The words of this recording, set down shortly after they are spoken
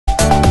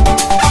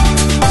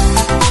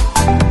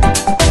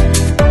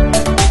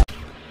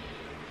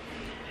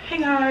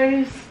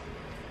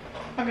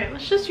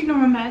let's just ignore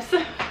my mess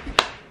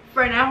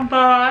right now.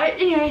 But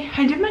anyway,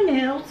 I did my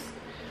nails.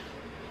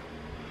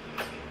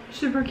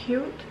 Super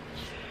cute.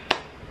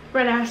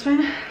 Red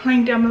Aspen,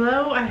 link down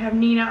below. I have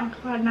Nina on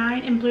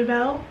Cloud9 and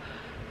Bluebell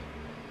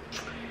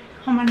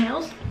on my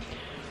nails.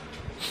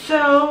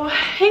 So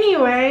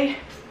anyway,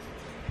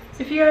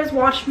 if you guys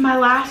watched my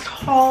last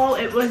haul,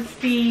 it was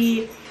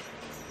the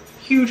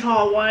huge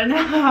haul one.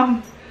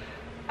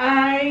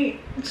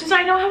 Since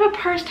I don't have a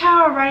purse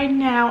towel right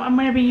now, I'm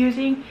going to be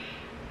using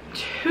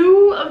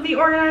 2 of the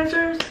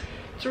organizers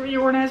to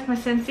reorganize my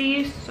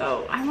Scentsy.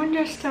 So I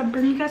wanted just to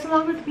bring you guys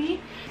along with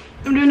me.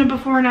 I'm doing it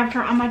before and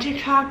after on my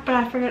TikTok, but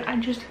I figured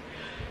I'd just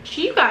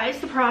show you guys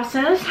the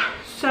process.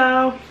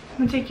 So I'm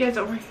going to take you guys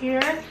over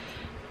here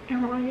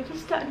and we're going to get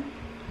this done.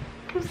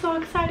 I'm so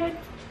excited.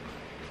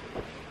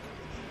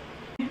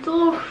 It's a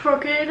little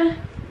crooked.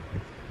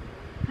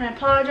 I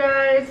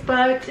apologize,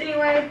 but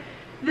anyway,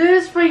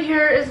 this right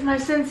here is my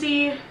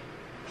Scentsy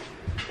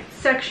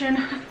section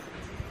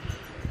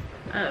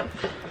of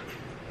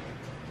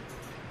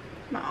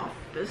my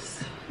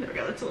office. There we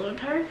go, that's a little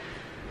tired.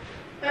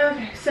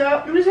 Okay, so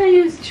I'm just gonna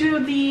use 2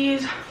 of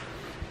these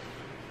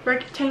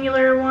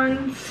rectangular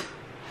ones.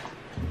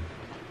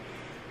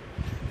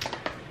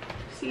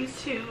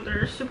 These 2,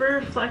 they're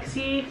super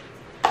flexy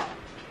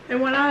and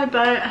whatnot,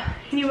 but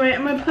anyway,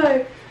 I'm gonna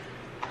put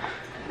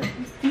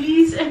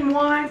these in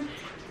one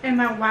and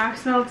my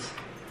wax melts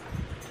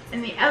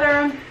in the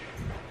other.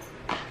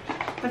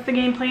 That's the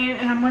game plan,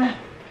 and I'm gonna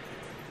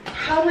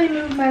probably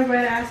move my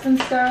Red Aspen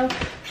stuff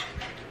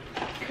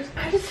because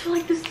I just feel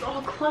like this is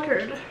all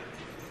cluttered.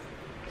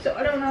 So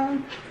I don't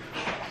know.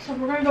 So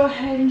we're gonna go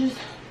ahead and just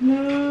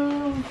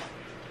move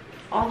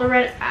all the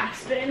Red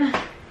Aspen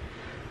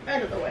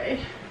out of the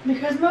way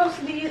because most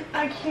of these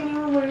I can't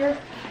even wear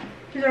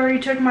because I already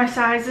took my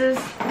sizes.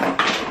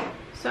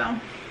 So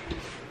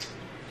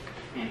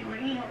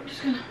anyway, we're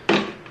just gonna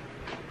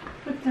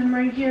put them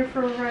right here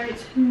for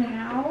right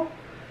now.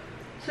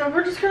 So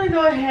we're just gonna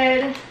go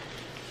ahead.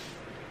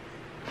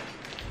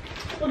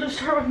 We'll just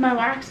start with my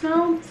wax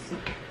melts.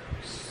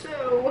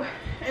 So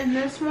in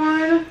this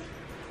one,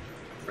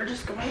 we're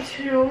just going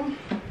to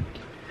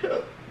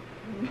put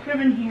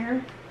them in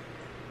here.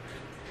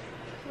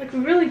 Like, we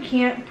really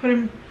can't put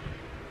them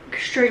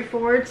straight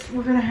forwards.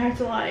 We're gonna have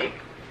to like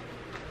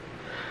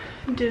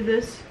do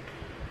this.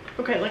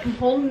 Okay, like I'm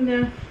holding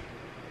the.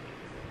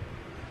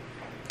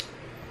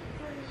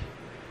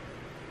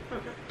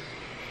 Okay.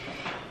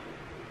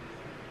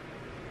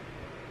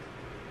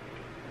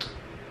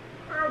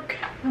 Okay,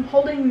 I'm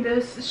holding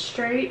this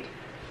straight,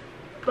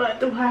 but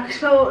the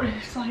wax melt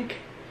is like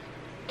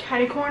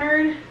catty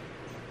cornered.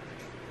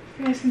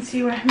 You guys can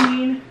see what I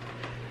mean.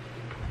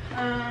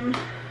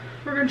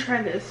 We're gonna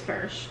try this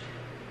first.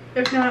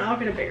 If not, I'll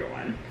get a bigger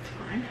one. It's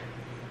fine.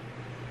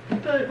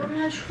 But we're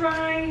gonna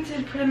try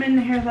to put them in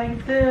here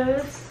like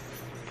this,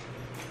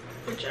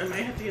 which I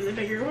might have to get a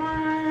bigger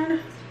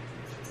one.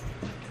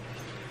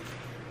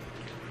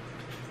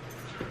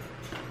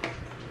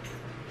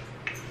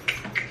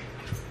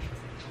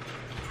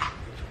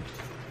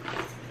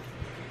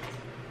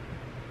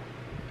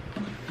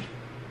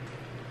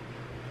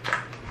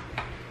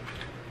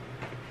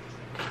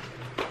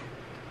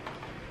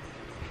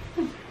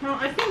 Well,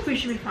 I think we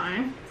should be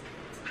fine.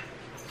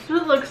 So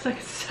it looks like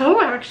it's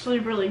so actually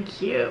really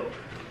cute.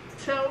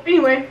 So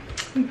anyway,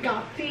 we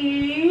got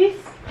these.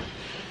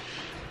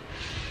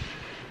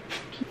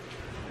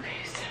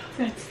 Okay, so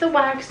that's the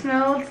wax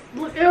melt.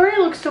 Look, it already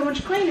looks so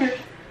much cleaner.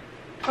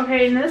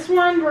 Okay, in this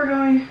one we're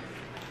going,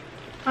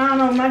 I don't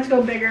know, I might have to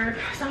go bigger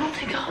because I don't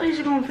think all these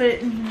are gonna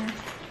fit in here.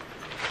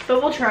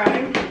 But we'll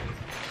try.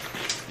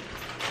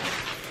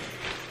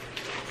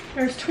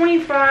 There's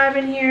 25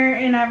 in here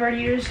and I've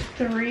already used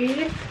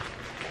 3.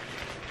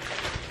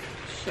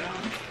 So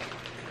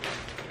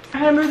I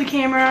had to move the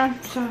camera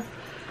so you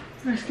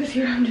guys can see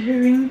what I'm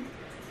doing.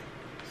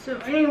 So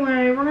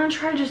anyway, we're gonna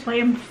try to just lay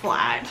them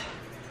flat.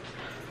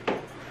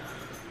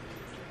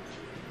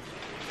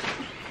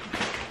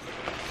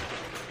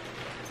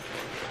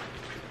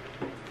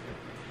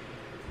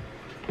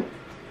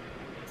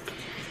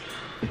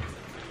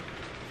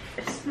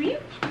 Will you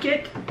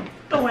get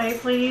away,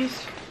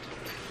 please?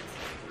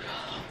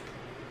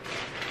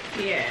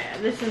 Yeah,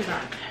 this is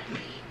not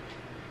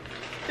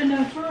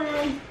enough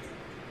room.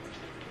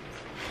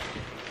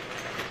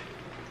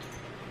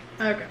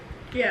 Okay,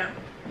 yeah,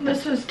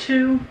 this was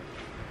 2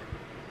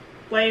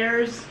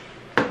 layers.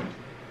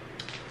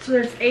 So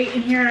there's 8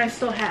 in here and I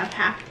still have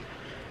half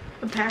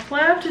a pack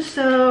left,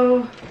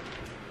 so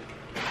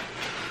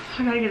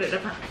I gotta get it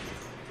different.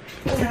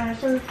 Yeah,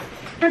 so I'm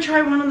gonna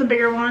try one of the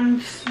bigger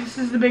ones. This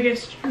is the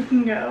biggest you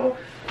can go.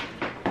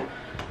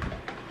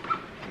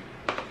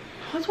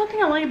 That's one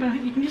thing I like about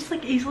it. You can just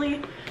like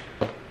easily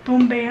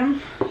boom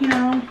bam, you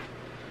know,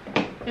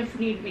 if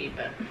need be.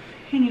 But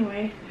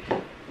anyway,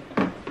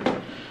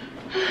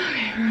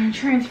 okay, we're gonna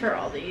transfer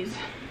all these.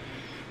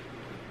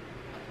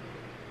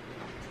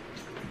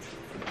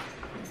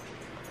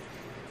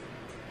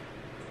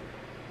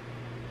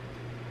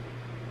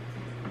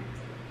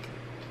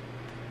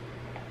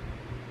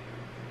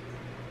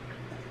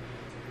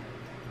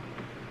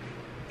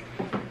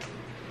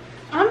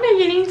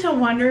 beginning to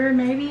wonder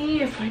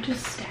maybe if I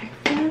just stack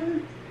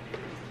them,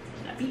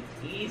 that'd be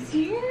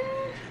easier.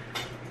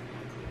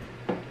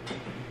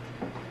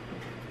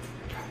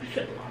 Probably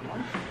fit a lot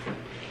more.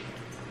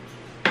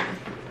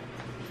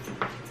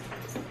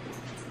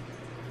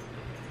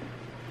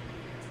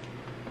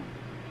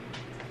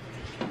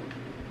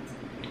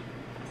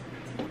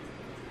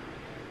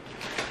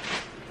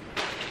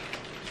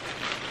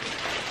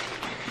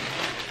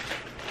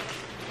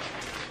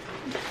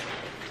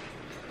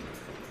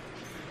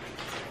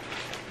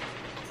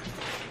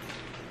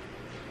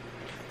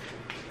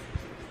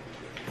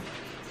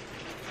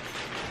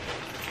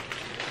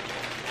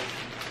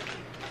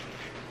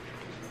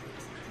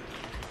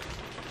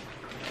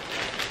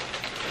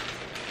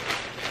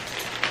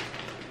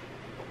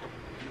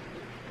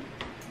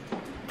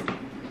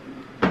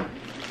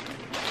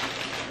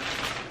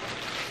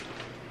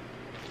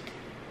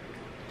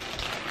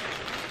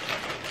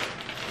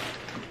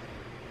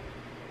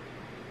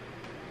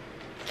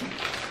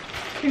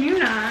 Can you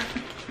not?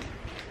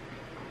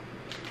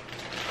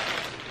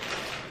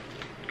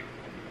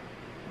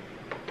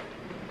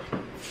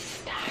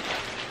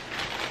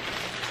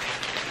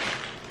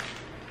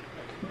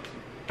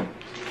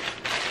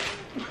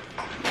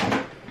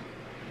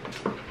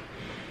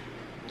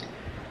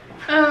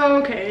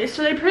 Okay,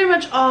 so they pretty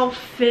much all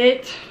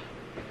fit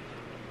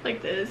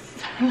like this.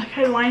 Like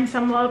I lined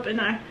some up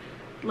and I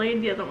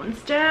laid the other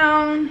ones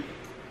down.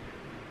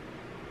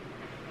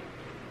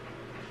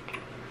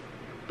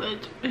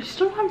 But I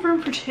still have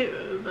room for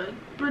two, but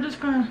we're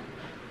just gonna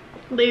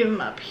leave them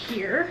up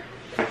here.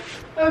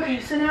 Okay,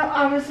 so now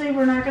obviously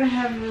we're not gonna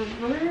have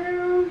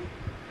room.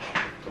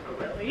 Oh,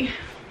 really?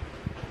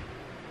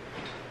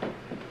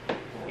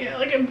 Yeah,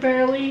 like it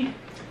barely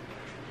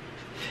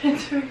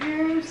fits right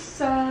here,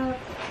 so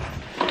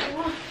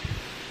we'll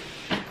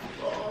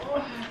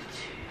have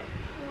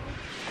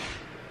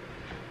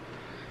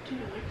to do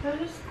it like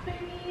this,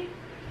 maybe.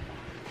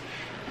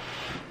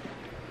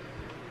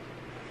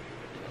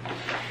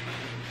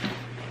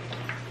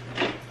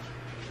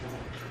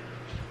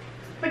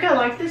 Like I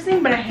like this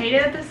thing, but I hate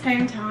it at the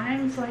same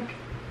time. It's like,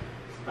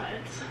 but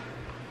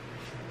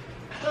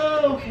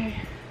okay.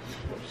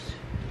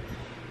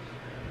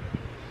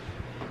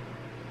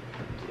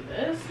 Do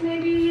this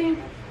maybe.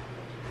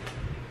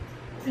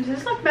 Does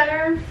this look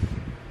better?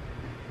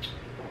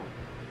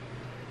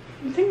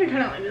 I think I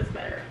kind of like this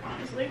better,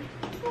 honestly.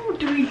 Or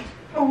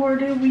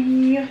do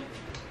we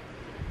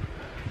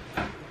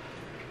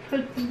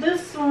put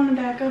this one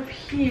back up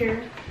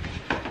here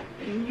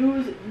and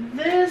use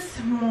this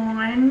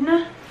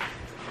one,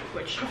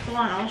 which, hold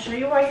on, I'll show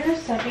you why here in a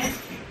second.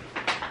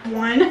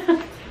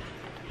 One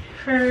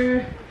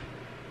for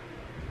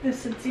the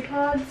Scentsy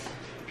pods.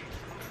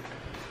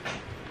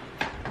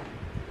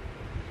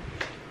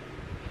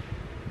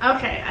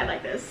 Okay, I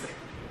like this.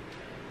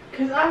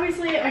 Because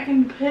obviously I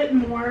can put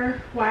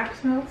more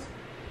wax melts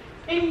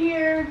in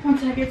here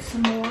once I get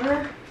some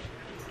more.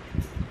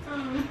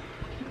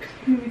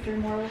 Maybe 3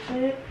 more will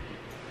fit.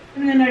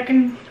 And then I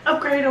can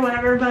upgrade or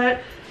whatever,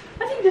 but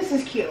I think this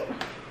is cute.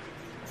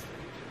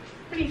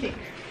 What do you think?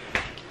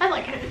 I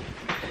like it.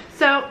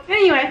 So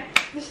anyway,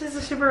 this is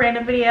a super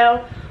random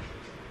video.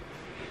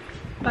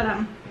 But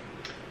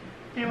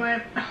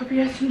anyway, I hope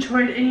you guys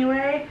enjoyed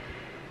anyway.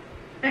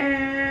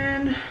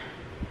 And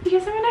see you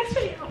guys in my next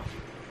video.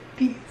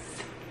 Peace.